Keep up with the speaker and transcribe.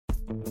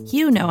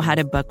You know how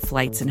to book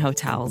flights and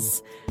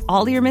hotels.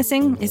 All you're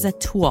missing is a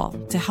tool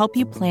to help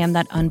you plan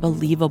that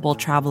unbelievable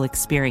travel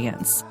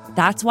experience.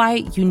 That's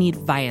why you need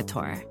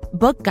Viator.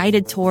 Book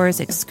guided tours,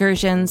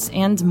 excursions,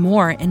 and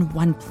more in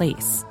one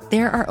place.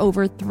 There are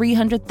over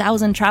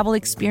 300,000 travel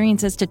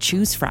experiences to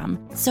choose from,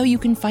 so you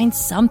can find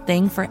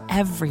something for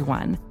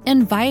everyone.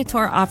 And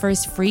Viator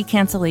offers free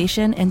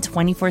cancellation and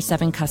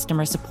 24/7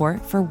 customer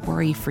support for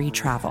worry-free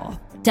travel.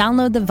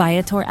 Download the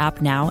Viator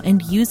app now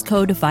and use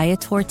code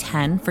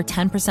Viator10 for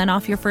 10%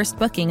 off your first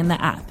booking in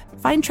the app.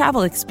 Find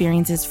travel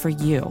experiences for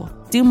you.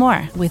 Do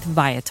more with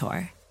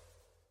Viator.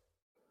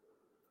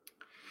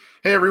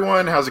 Hey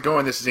everyone, how's it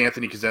going? This is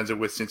Anthony Cosenza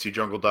with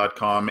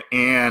CincyJungle.com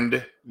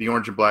and the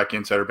Orange and Black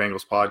Insider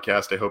Bengals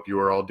podcast. I hope you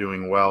are all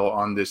doing well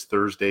on this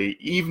Thursday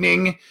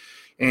evening.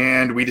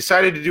 And we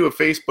decided to do a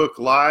Facebook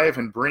Live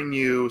and bring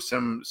you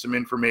some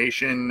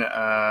information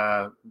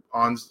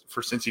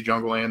for Cincy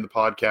Jungle and the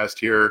podcast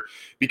here,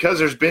 because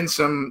there's been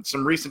some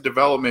recent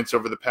developments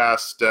over the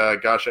past, I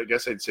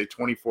guess I'd say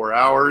 24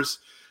 hours.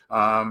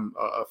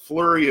 A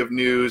flurry of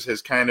news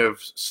has kind of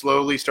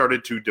slowly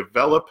started to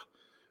develop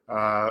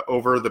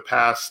over the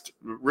past,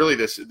 really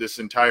this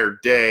entire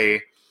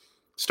day,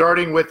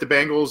 starting with the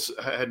Bengals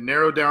had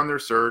narrowed down their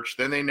search.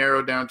 Then they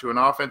narrowed down to an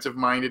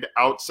offensive-minded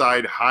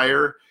outside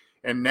hire.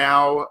 And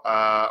now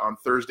on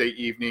Thursday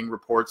evening,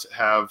 reports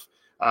have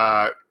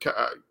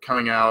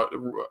coming out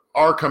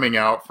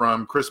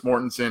from Chris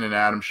Mortensen and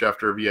Adam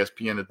Schefter of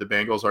ESPN that the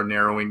Bengals are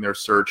narrowing their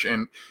search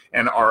and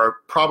are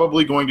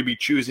probably going to be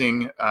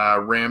choosing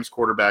Rams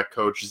quarterback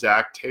coach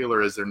Zac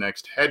Taylor as their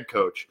next head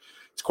coach.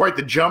 It's quite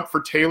the jump for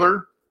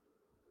Taylor,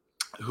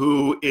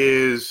 who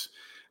is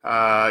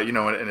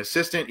an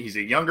assistant. He's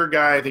a younger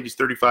guy. I think he's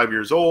 35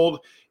 years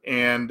old.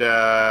 And,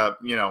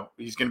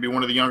 he's going to be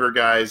one of the younger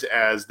guys,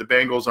 as the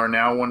Bengals are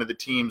now one of the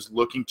teams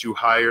looking to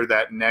hire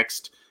that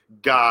next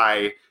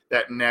guy,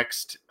 that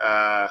next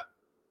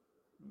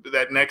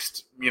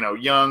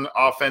young,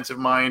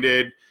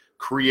 offensive-minded,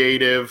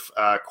 creative,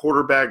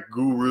 quarterback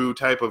guru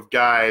type of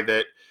guy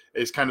that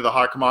is kind of the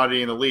hot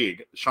commodity in the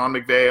league. Sean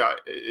McVay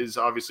is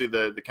obviously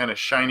the kind of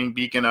shining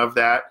beacon of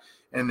that.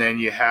 And then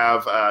you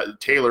have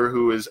Taylor,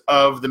 who is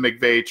of the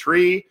McVay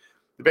tree.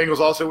 The Bengals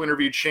also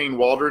interviewed Shane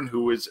Waldron,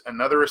 who is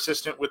another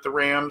assistant with the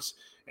Rams.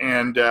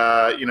 And,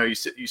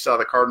 you saw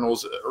the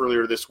Cardinals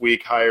earlier this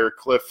week hire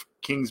Cliff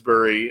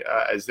Kingsbury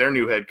as their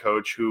new head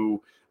coach,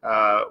 who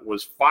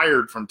was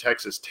fired from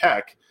Texas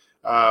Tech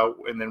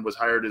and then was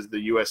hired as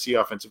the USC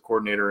offensive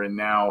coordinator. And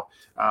now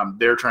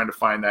they're trying to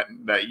find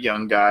that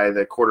young guy,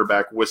 the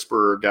quarterback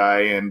whisperer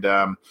guy. And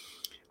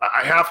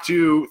I have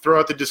to throw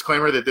out the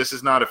disclaimer that this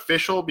is not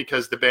official,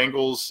 because the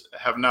Bengals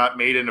have not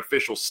made an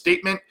official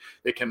statement.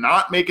 They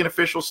cannot make an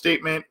official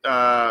statement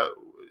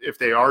if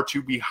they are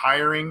to be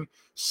hiring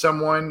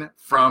someone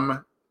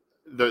from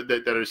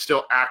that is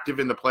still active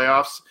in the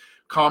playoffs.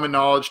 Common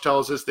knowledge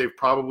tells us they've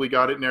probably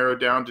got it narrowed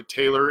down to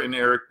Taylor and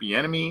Eric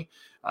Bieniemy.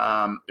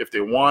 If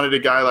they wanted a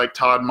guy like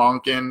Todd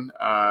Monken,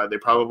 they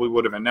probably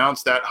would have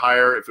announced that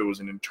hire. If it was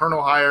an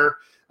internal hire,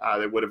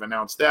 they would have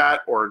announced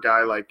that, or a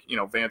guy like,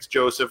 Vance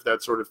Joseph,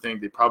 that sort of thing.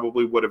 They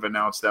probably would have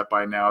announced that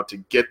by now to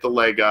get the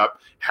leg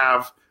up,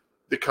 have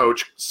the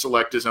coach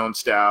select his own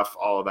staff,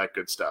 all of that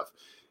good stuff.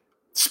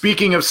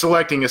 Speaking of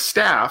selecting a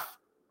staff,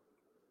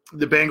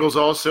 the Bengals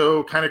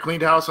also kind of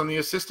cleaned house on the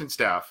assistant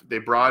staff. They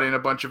brought in a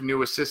bunch of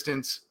new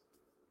assistants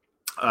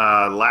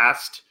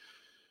last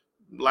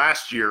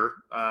year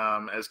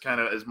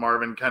as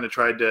Marvin kind of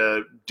tried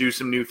to do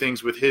some new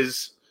things with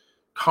his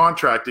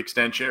contract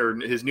extension, or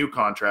his new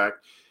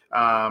contract.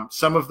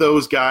 Some of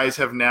those guys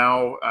have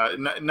now,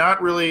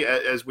 not really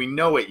as we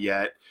know it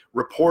yet.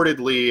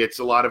 Reportedly, it's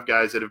a lot of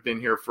guys that have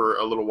been here for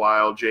a little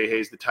while. Jay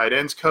Hayes, the tight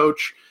ends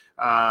coach,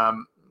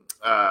 and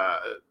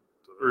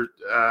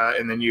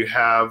then you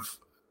have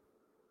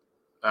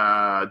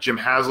Jim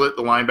Haslett,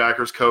 the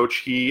linebackers coach.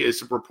 He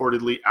is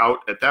reportedly out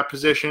at that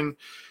position.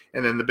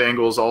 And then the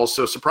Bengals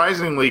also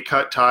surprisingly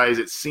cut ties,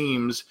 it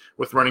seems,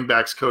 with running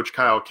backs coach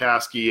Kyle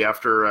Kasky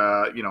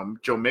after,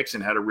 Joe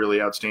Mixon had a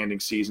really outstanding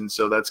season.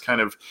 So that's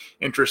kind of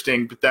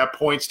interesting. But that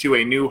points to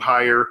a new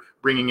hire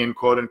bringing in,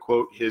 quote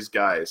unquote, his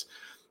guys.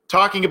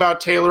 Talking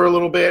about Taylor a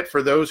little bit,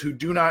 for those who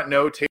do not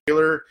know,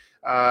 Taylor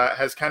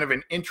has kind of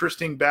an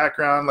interesting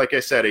background. Like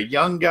I said, a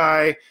young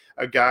guy,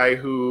 a guy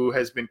who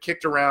has been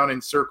kicked around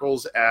in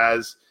circles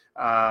as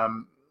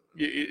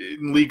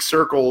in league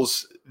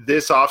circles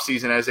this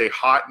offseason as a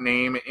hot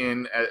name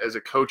as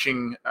a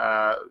coaching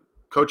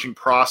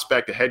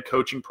prospect, a head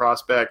coaching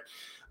prospect.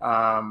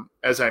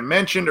 As I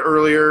mentioned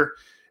earlier,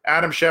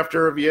 Adam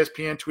Schefter of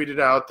ESPN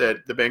tweeted out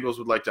that the Bengals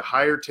would like to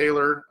hire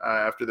Taylor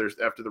after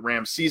the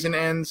Rams season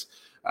ends.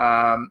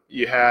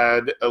 You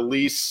had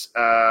Elise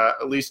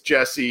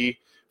Jesse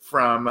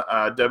from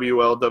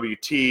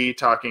WLWT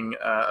talking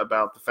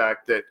about the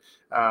fact that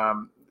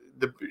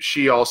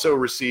she also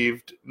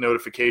received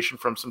notification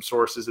from some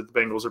sources that the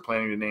Bengals are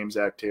planning to name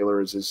Zac Taylor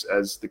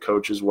as the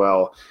coach as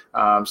well.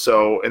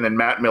 And then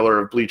Matt Miller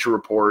of Bleacher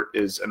Report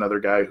is another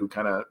guy who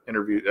kind of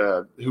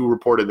who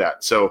reported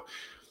that. So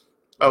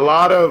a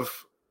lot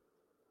of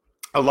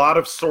a lot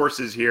of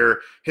sources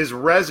here. His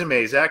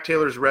resume, Zach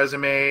Taylor's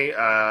resume,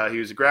 he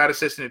was a grad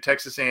assistant at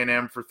Texas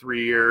A&M for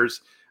 3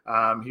 years.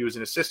 He was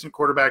an assistant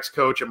quarterbacks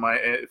coach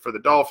for the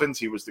Dolphins.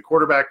 He was the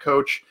quarterback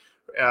coach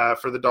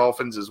for the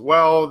Dolphins as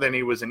well. Then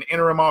he was an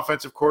interim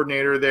offensive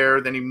coordinator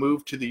there. Then he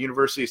moved to the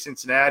University of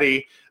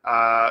Cincinnati,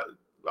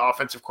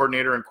 offensive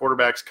coordinator and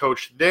quarterbacks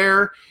coach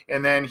there.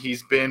 And then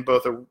he's been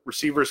both a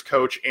receivers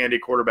coach and a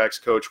quarterbacks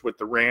coach with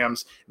the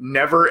Rams.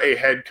 Never a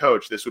head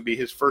coach. This would be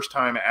his first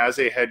time as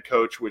a head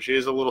coach, which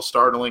is a little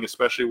startling,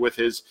 especially with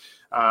his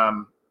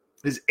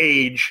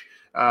age.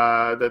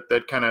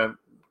 That kind of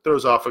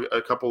throws off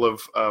a couple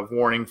of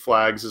warning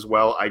flags as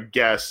well, I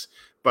guess.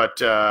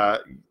 But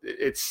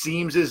it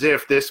seems as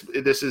if this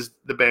is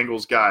the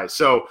Bengals guy.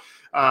 So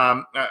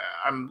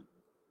I'm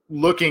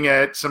looking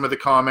at some of the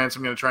comments.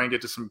 I'm going to try and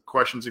get to some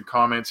questions and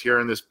comments here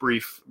in this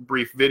brief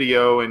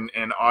video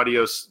and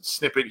audio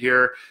snippet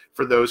here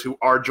for those who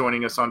are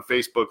joining us on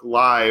Facebook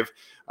Live.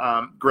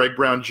 Greg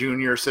Brown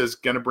Jr. says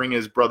going to bring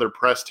his brother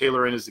Press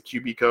Taylor in as the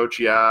QB coach.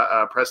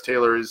 Yeah, Press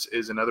Taylor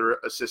is another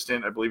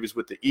assistant. I believe he's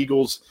with the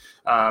Eagles.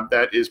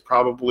 That is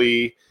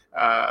probably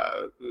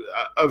a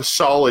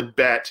solid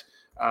bet.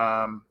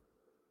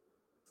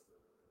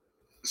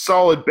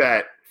 Solid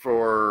bet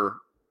for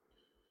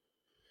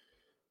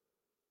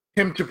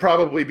him to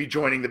probably be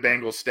joining the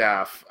Bengals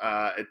staff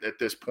at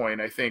this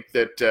point. I think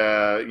that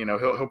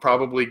he'll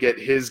probably get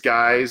his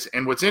guys.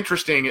 And what's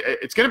interesting,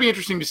 it's going to be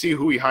interesting to see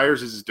who he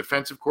hires as his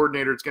defensive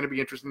coordinator. It's going to be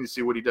interesting to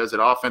see what he does at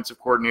offensive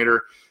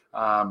coordinator.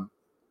 The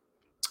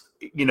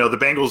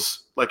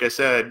Bengals, like I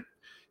said,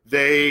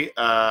 they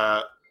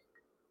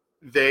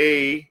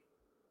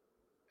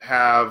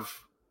have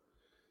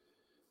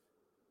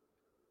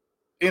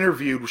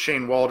interviewed with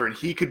Shane Waldron.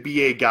 He could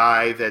be a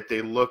guy that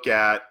they look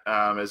at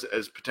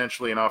as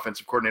potentially an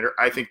offensive coordinator.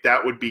 I think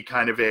that would be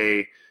kind of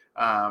a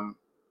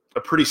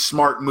pretty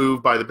smart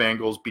move by the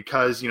Bengals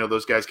because,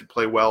 those guys could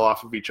play well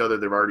off of each other.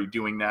 They're already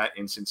doing that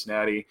in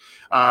Cincinnati.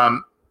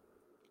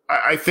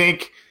 I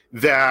think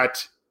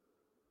that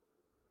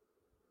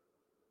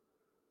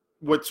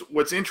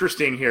what's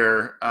interesting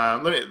here,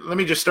 let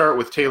me just start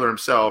with Taylor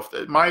himself.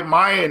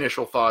 My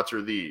initial thoughts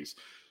are these.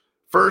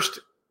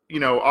 First,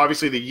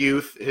 obviously the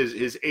youth,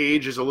 his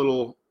age is a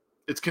little,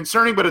 it's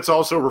concerning, but it's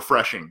also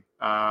refreshing.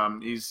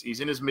 He's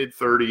in his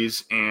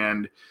mid-30s,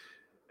 and,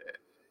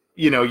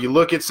 you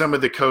look at some of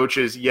the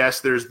coaches.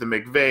 Yes, there's the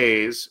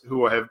McVays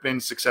who have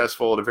been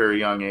successful at a very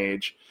young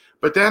age.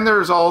 But then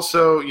there's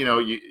also,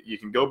 you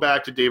can go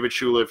back to David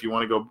Shula if you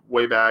want to go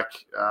way back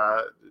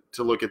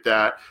to look at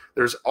that.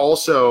 There's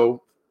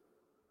also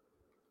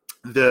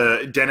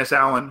the Dennis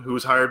Allen, who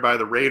was hired by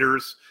the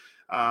Raiders.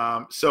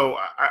 So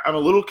I'm a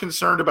little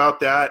concerned about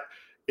that.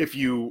 If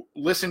you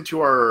listen to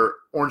our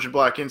Orange and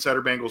Black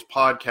Insider Bengals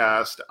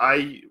podcast,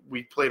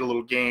 we played a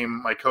little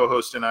game. My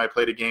co-host and I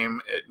played a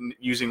game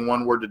using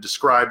one word to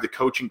describe the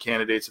coaching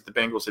candidates that the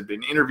Bengals had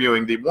been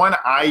interviewing. The one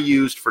I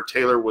used for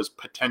Taylor was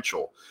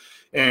potential.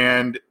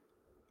 And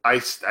I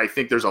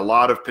think there's a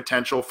lot of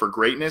potential for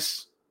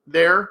greatness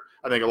there.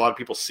 I think a lot of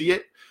people see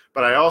it.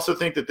 But I also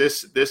think that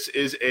this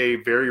is a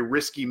very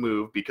risky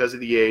move because of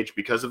the age,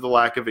 because of the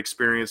lack of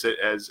experience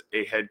as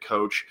a head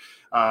coach.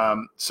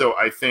 So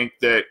I think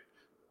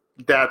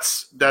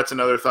that's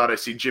another thought. I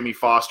see Jimmy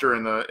Foster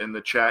in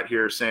the chat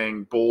here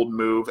saying bold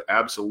move,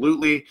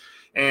 absolutely.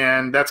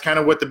 And that's kind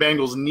of what the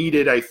Bengals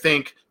needed, I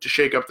think, to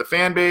shake up the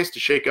fan base, to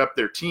shake up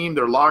their team,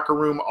 their locker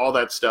room, all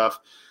that stuff.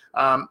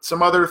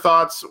 Some other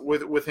thoughts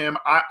with him.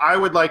 I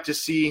would like to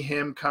see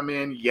him come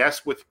in,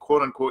 yes, with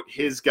quote-unquote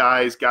his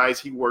guys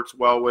he works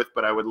well with,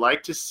 but I would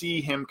like to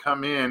see him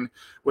come in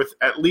with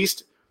at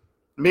least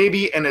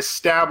maybe an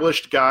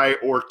established guy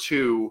or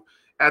two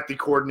at the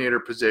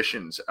coordinator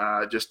positions.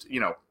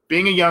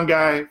 Being a young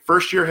guy,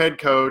 first-year head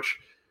coach,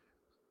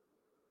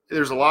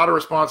 there's a lot of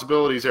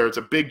responsibilities there. It's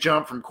a big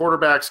jump from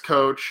quarterbacks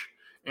coach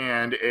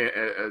and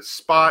a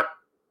spot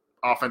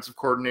offensive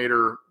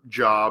coordinator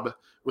job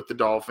with the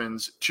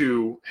Dolphins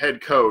to head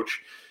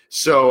coach.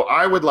 So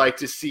I would like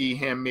to see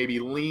him maybe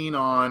lean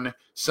on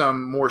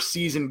some more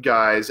seasoned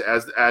guys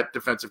at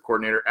defensive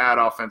coordinator, at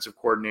offensive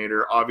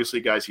coordinator, obviously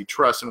guys he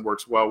trusts and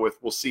works well with.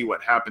 We'll see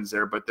what happens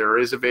there, but there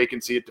is a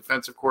vacancy at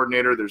defensive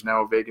coordinator. There's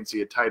now a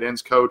vacancy at tight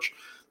ends coach.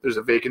 There's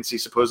a vacancy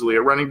supposedly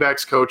at running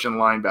backs coach and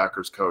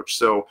linebackers coach.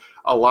 So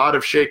a lot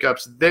of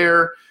shakeups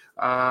there.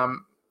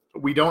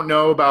 We don't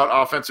know about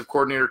offensive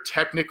coordinator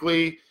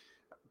technically.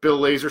 Bill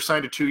Lazor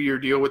signed a 2-year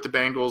deal with the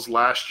Bengals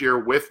last year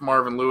with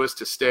Marvin Lewis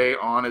to stay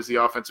on as the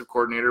offensive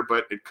coordinator,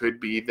 but it could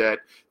be that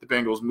the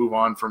Bengals move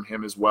on from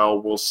him as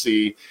well. We'll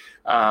see.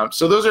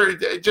 So those are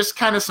just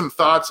kind of some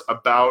thoughts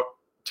about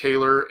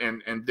Taylor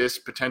and this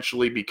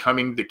potentially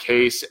becoming the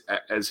case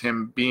as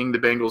him being the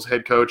Bengals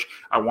head coach.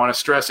 I want to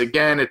stress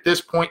again, at this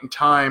point in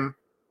time,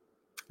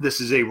 this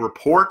is a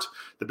report.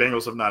 The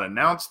Bengals have not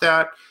announced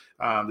that.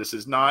 This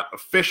is not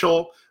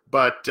official,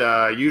 but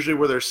usually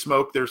where there's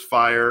smoke, there's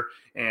fire.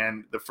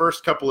 And the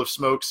first couple of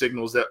smoke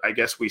signals that I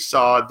guess we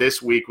saw this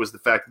week was the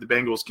fact that the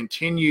Bengals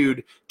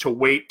continued to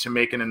wait to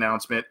make an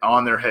announcement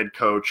on their head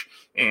coach.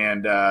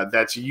 And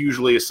that's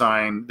usually a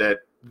sign that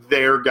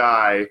their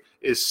guy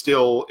is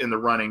still in the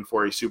running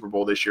for a Super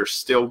Bowl this year,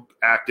 still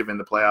active in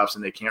the playoffs,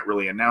 and they can't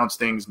really announce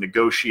things,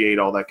 negotiate,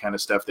 all that kind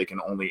of stuff. They can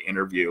only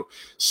interview.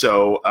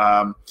 So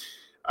I'm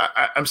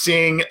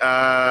seeing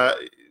a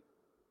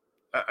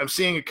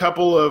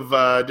couple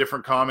of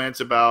different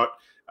comments about.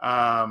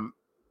 I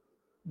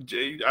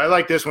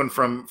like this one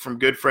from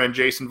good friend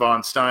Jason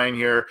Von Stein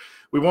here.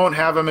 We won't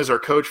have him as our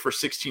coach for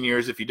 16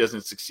 years if he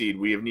doesn't succeed.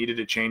 We have needed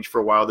a change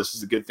for a while. This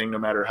is a good thing no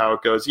matter how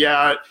it goes.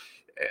 Yeah,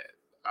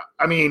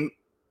 I mean,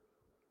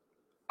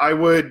 I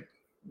would,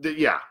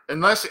 yeah,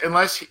 unless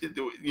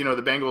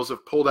the Bengals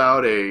have pulled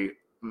out a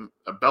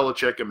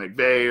Belichick, a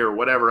McVay, or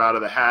whatever out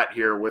of the hat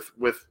here with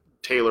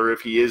Taylor,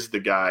 if he is the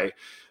guy,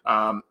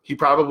 he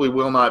probably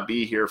will not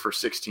be here for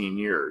 16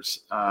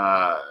 years.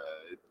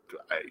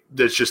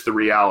 That's just the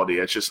reality.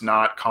 It's just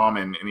not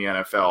common in the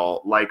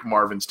NFL, like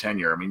Marvin's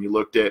tenure. I mean, you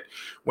looked at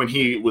when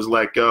he was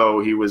let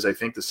go, he was, I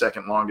think, the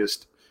second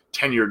longest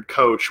tenured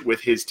coach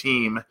with his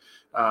team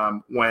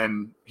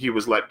when he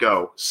was let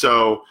go.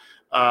 So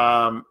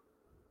I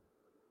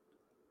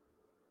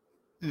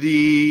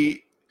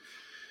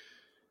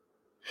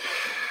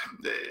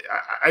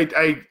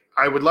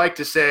would like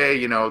to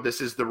say,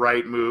 this is the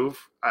right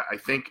move. I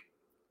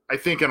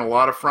think in a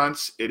lot of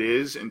fronts it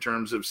is, in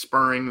terms of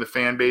spurring the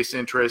fan base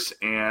interest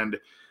and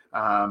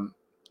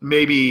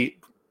maybe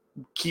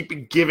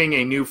keep giving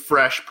a new,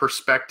 fresh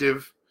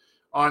perspective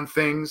on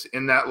things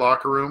in that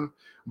locker room.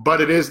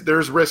 But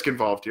there's risk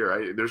involved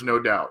here. There's no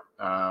doubt.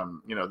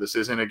 This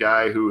isn't a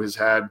guy who has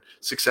had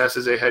success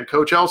as a head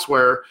coach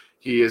elsewhere.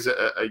 He is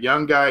a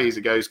young guy. He's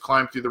a guy who's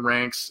climbed through the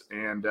ranks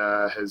and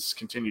has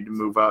continued to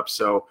move up.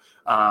 So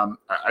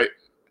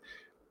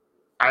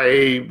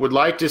I would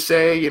like to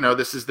say,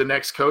 this is the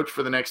next coach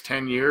for the next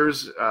 10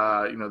 years.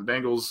 The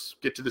Bengals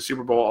get to the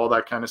Super Bowl, all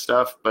that kind of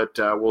stuff, but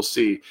we'll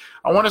see.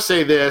 I want to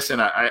say this,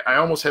 and I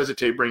almost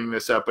hesitate bringing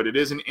this up, but it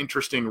is an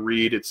interesting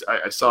read.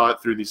 I saw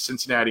it through the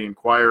Cincinnati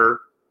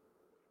Enquirer.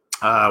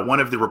 One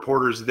of the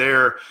reporters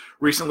there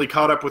recently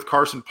caught up with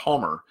Carson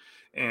Palmer,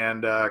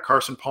 and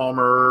Carson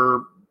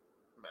Palmer,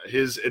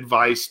 his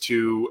advice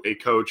to a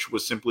coach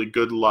was simply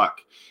good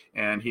luck.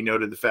 And he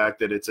noted the fact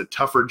that it's a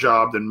tougher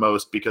job than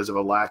most because of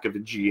a lack of a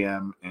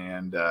GM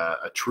and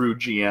a true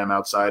GM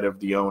outside of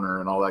the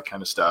owner and all that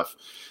kind of stuff.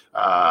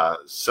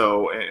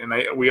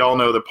 We all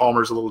know that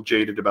Palmer's a little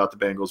jaded about the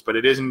Bengals, but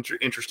it is an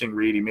interesting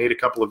read. He made a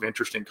couple of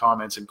interesting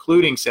comments,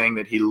 including saying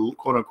that he,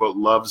 quote unquote,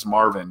 loves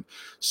Marvin.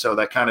 So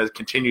that kind of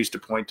continues to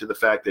point to the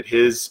fact that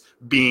his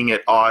being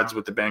at odds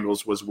with the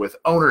Bengals was with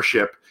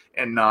ownership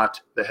and not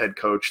the head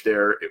coach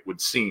there, it would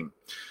seem.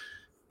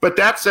 But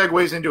that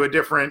segues into a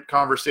different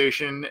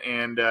conversation,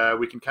 and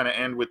we can kind of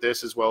end with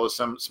this as well as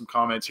some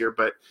comments here.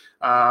 But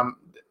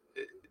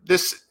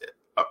this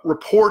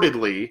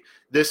reportedly,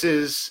 this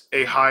is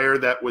a hire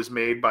that was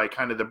made by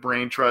kind of the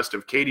brain trust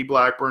of Katie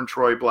Blackburn,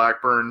 Troy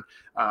Blackburn,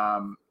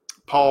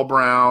 Paul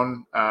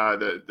Brown,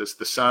 the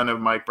son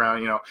of Mike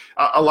Brown.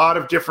 A lot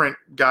of different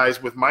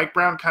guys, with Mike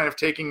Brown kind of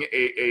taking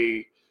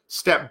a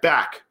step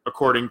back,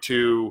 according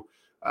to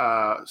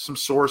some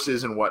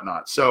sources and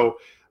whatnot. So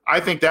I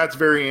think that's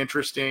very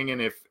interesting,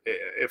 and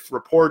if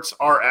reports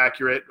are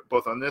accurate,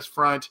 both on this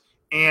front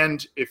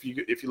and if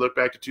you look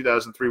back to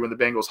 2003 when the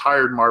Bengals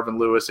hired Marvin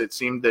Lewis, it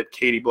seemed that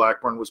Katie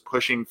Blackburn was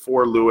pushing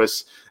for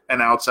Lewis, an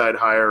outside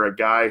hire, a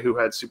guy who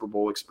had Super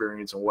Bowl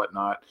experience and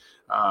whatnot.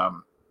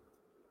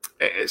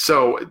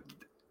 So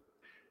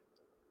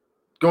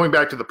going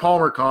back to the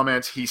Palmer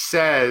comments, he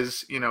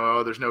says,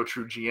 there's no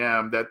true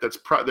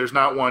GM. There's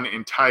not one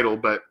in title,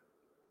 but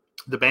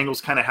the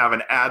Bengals kind of have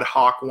an ad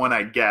hoc one,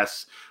 I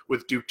guess,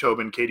 with Duke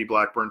Tobin, Katie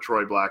Blackburn,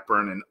 Troy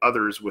Blackburn, and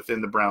others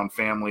within the Brown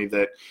family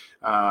that,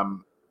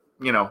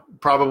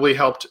 probably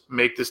helped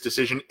make this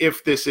decision,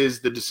 if this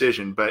is the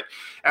decision. But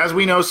as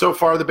we know so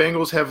far, the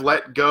Bengals have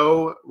let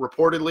go,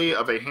 reportedly,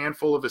 of a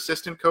handful of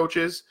assistant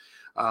coaches.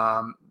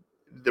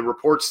 The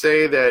reports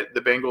say that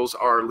the Bengals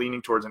are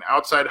leaning towards an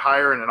outside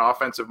hire and an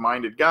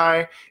offensive-minded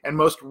guy, and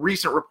most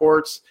recent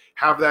reports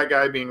have that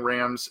guy being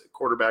Rams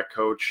quarterback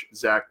coach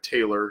Zach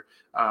Taylor,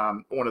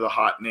 one of the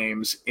hot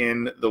names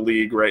in the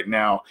league right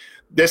now.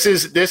 This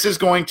is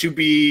going to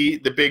be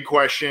the big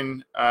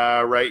question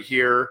right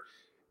here.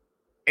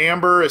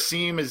 Amber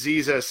Asim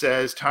Aziza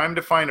says, time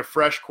to find a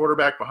fresh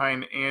quarterback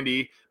behind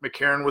Andy.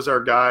 McCarron was our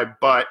guy,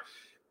 but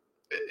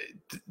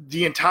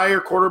the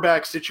entire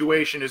quarterback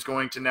situation is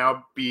going to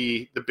now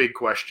be the big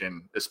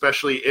question,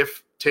 especially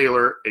if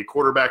Taylor, a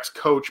quarterback's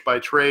coach by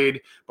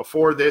trade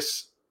before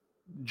this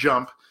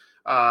jump,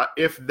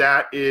 if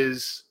that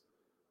is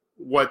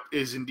what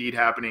is indeed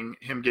happening,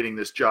 him getting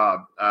this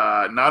job.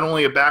 Not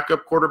only a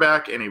backup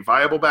quarterback and a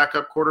viable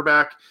backup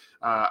quarterback,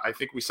 I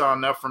think we saw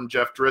enough from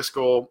Jeff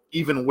Driscoll,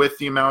 even with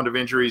the amount of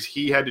injuries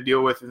he had to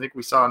deal with. I think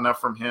we saw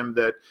enough from him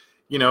that,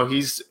 he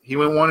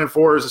went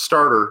 1-4 as a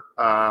starter.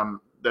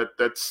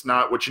 That's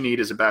not what you need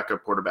as a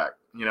backup quarterback.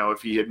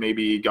 If he had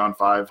maybe gone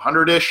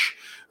 500-ish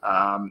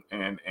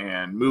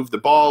and moved the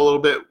ball a little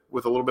bit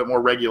with a little bit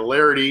more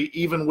regularity,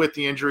 even with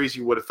the injuries,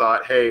 you would have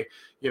thought, hey,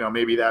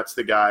 maybe that's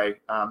the guy.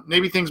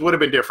 Maybe things would have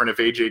been different if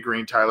A.J.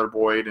 Green, Tyler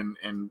Boyd,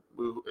 and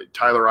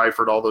Tyler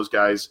Eifert, all those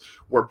guys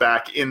were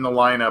back in the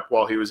lineup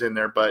while he was in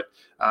there. But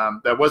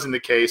that wasn't the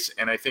case,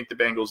 and I think the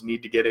Bengals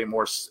need to get a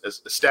more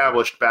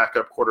established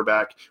backup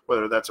quarterback,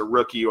 whether that's a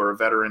rookie or a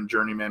veteran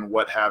journeyman,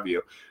 what have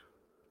you.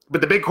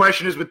 But the big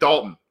question is with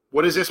Dalton.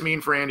 What does this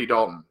mean for Andy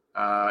Dalton?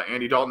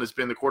 Andy Dalton has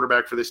been the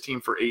quarterback for this team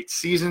for 8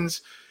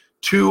 seasons.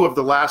 2 of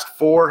the last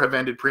 4 have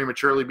ended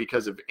prematurely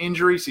because of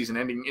injury,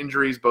 season-ending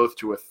injuries, both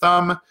to a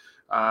thumb.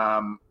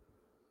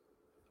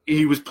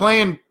 He was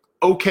playing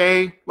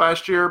okay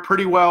last year,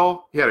 pretty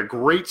well. He had a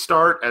great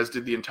start, as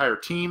did the entire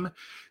team.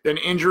 Then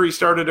injury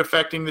started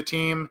affecting the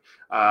team.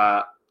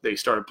 They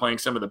started playing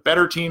some of the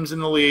better teams in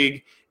the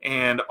league,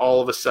 and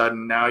all of a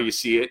sudden now you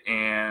see it,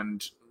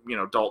 and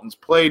Dalton's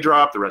play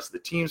dropped, the rest of the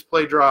team's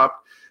play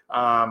dropped.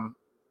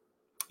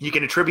 You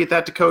can attribute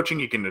that to coaching.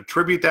 You can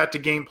attribute that to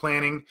game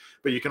planning,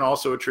 but you can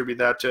also attribute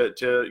that to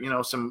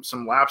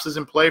some lapses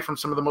in play from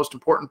some of the most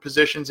important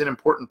positions and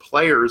important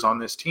players on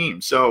this team.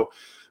 So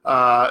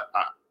I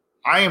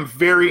am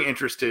very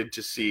interested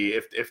to see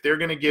if they're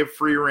going to give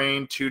free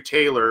reign to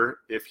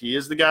Taylor, if he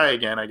is the guy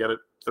again. I got to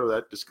throw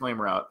that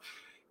disclaimer out.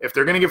 If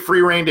they're going to give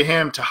free reign to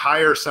him to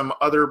hire some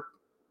other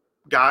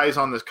guys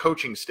on the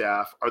coaching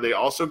staff, are they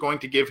also going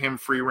to give him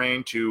free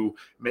reign to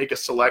make a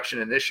selection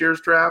in this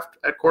year's draft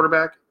at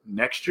quarterback,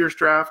 next year's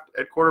draft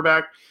at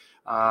quarterback,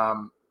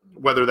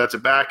 whether that's a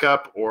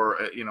backup or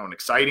an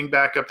exciting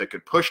backup that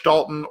could push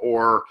Dalton,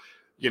 or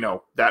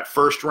that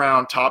first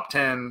round top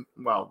 10,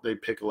 well, they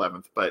pick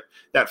 11th, but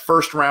that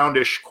first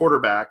roundish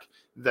quarterback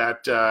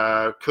that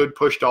could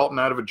push Dalton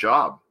out of a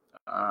job.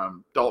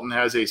 Dalton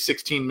has a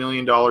 $16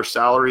 million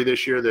salary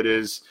this year that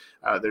is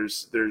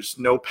there's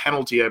no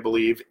penalty, I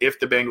believe, if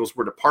the Bengals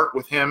were to part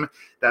with him.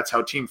 That's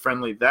how team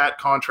friendly that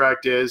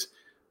contract is.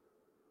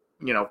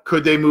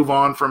 Could they move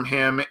on from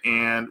him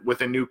and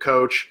with a new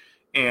coach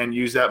and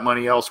use that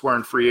money elsewhere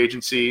in free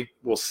agency?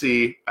 We'll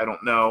see. I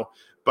don't know.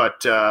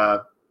 But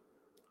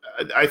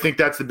I think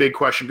that's the big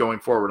question going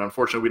forward.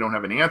 Unfortunately, we don't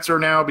have an answer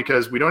now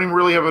because we don't even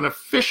really have an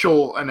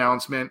official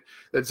announcement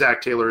that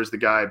Zach Taylor is the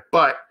guy.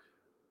 But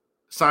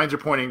signs are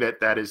pointing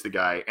that is the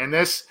guy. And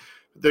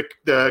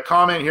the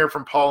comment here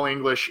from Paul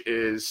English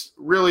is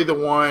really the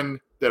one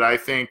that I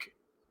think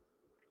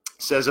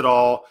says it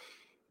all.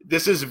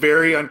 This is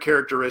very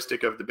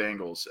uncharacteristic of the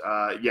Bengals.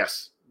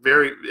 Yes,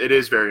 it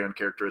is very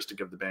uncharacteristic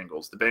of the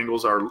Bengals. The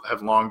Bengals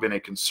have long been a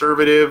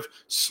conservative,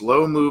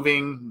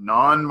 slow-moving,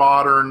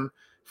 non-modern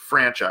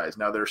franchise.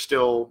 Now there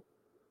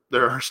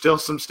are still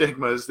some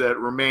stigmas that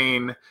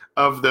remain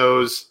of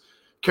those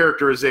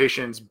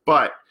characterizations,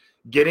 but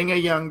getting a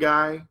young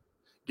guy,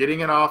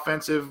 getting an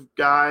offensive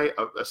guy,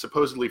 a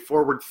supposedly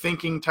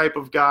forward-thinking type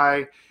of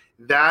guy,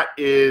 that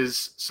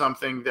is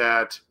something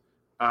that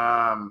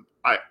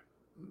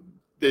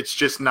it's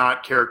just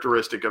not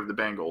characteristic of the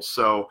Bengals.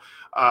 So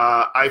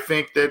I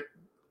think that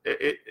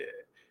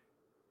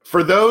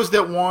for those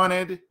that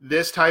wanted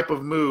this type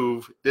of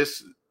move,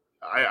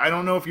 I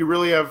don't know if you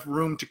really have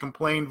room to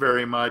complain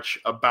very much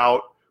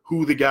about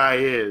who the guy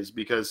is,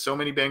 because so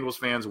many Bengals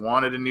fans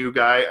wanted a new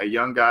guy, a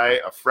young guy,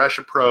 a fresh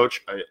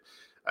approach,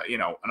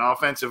 an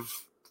offensive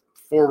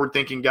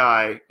forward-thinking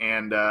guy,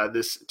 and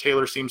this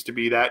Taylor seems to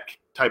be that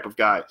type of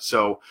guy.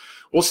 So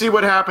we'll see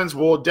what happens.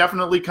 We'll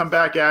definitely come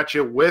back at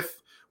you with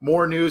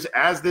more news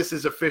as this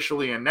is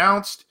officially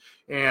announced,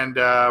 and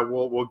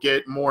we'll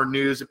get more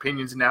news,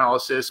 opinions,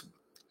 analysis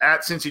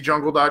at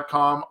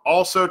CincyJungle.com.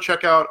 Also,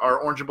 check out our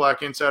Orange and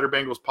Black Insider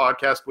Bengals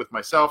podcast with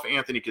myself,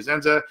 Anthony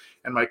Cosenza,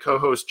 and my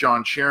co-host,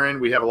 John Sheeran.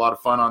 We have a lot of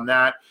fun on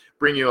that,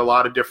 bring you a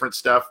lot of different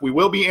stuff. We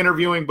will be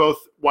interviewing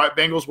both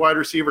Bengals wide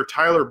receiver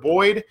Tyler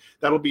Boyd.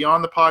 That'll be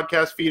on the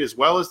podcast feed as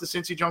well as the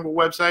Cincy Jungle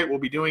website. We'll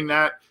be doing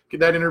that.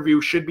 That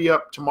interview should be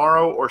up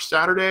tomorrow or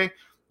Saturday.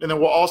 And then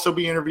we'll also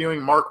be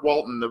interviewing Mark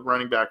Walton, the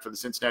running back for the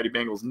Cincinnati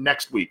Bengals,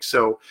 next week.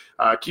 So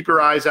keep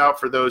your eyes out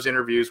for those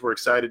interviews. We're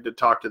excited to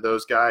talk to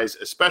those guys,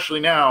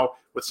 especially now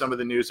with some of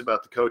the news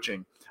about the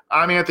coaching.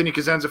 I'm Anthony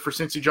Cosenza for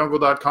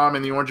CincyJungle.com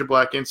and the Orange and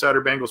Black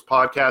Insider Bengals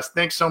podcast.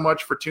 Thanks so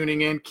much for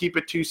tuning in. Keep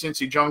it to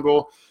Cincy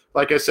Jungle,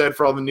 like I said,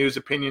 for all the news,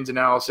 opinions,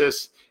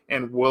 analysis,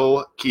 and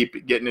we'll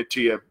keep getting it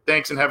to you.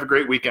 Thanks, and have a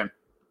great weekend.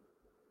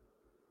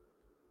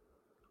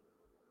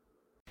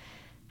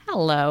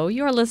 Hello,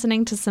 you're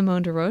listening to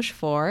Simone de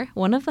Rochefort,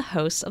 one of the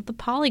hosts of The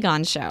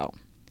Polygon Show.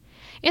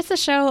 It's a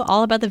show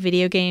all about the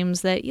video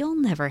games that you'll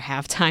never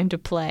have time to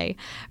play,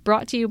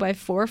 brought to you by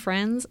 4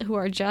 friends who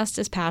are just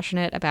as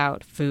passionate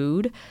about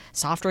food,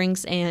 soft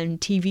drinks, and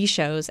TV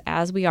shows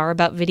as we are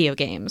about video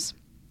games.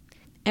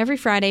 Every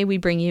Friday, we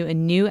bring you a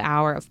new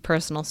hour of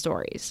personal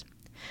stories,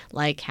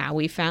 like how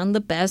we found the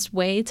best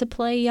way to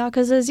play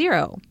Yakuza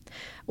 0,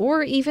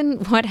 or even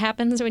what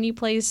happens when you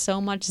play so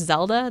much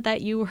Zelda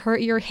that you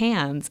hurt your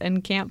hands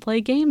and can't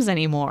play games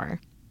anymore.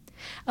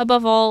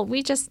 Above all,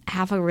 we just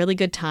have a really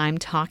good time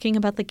talking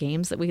about the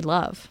games that we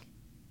love.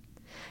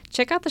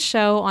 Check out the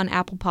show on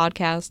Apple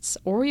Podcasts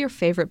or your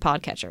favorite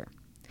podcatcher.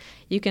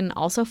 You can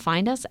also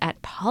find us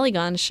at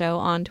Polygon Show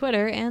on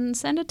Twitter and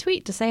send a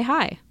tweet to say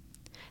hi.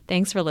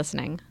 Thanks for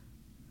listening.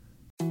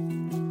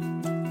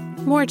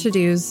 More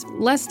to-dos,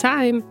 less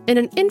time, and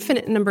an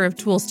infinite number of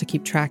tools to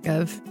keep track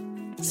of.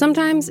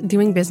 Sometimes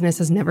doing business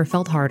has never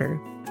felt harder,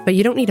 but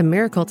you don't need a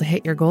miracle to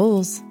hit your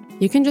goals.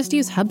 You can just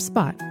use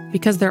HubSpot,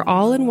 because their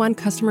all-in-one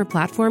customer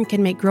platform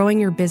can make growing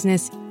your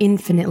business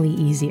infinitely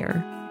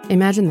easier.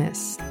 Imagine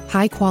this: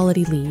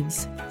 high-quality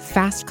leads,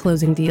 fast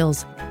closing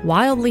deals,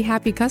 wildly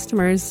happy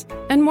customers,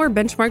 and more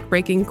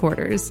benchmark-breaking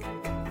quarters.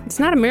 It's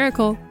not a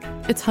miracle,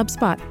 it's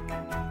HubSpot.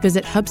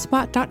 Visit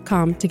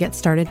HubSpot.com to get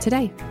started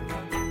today.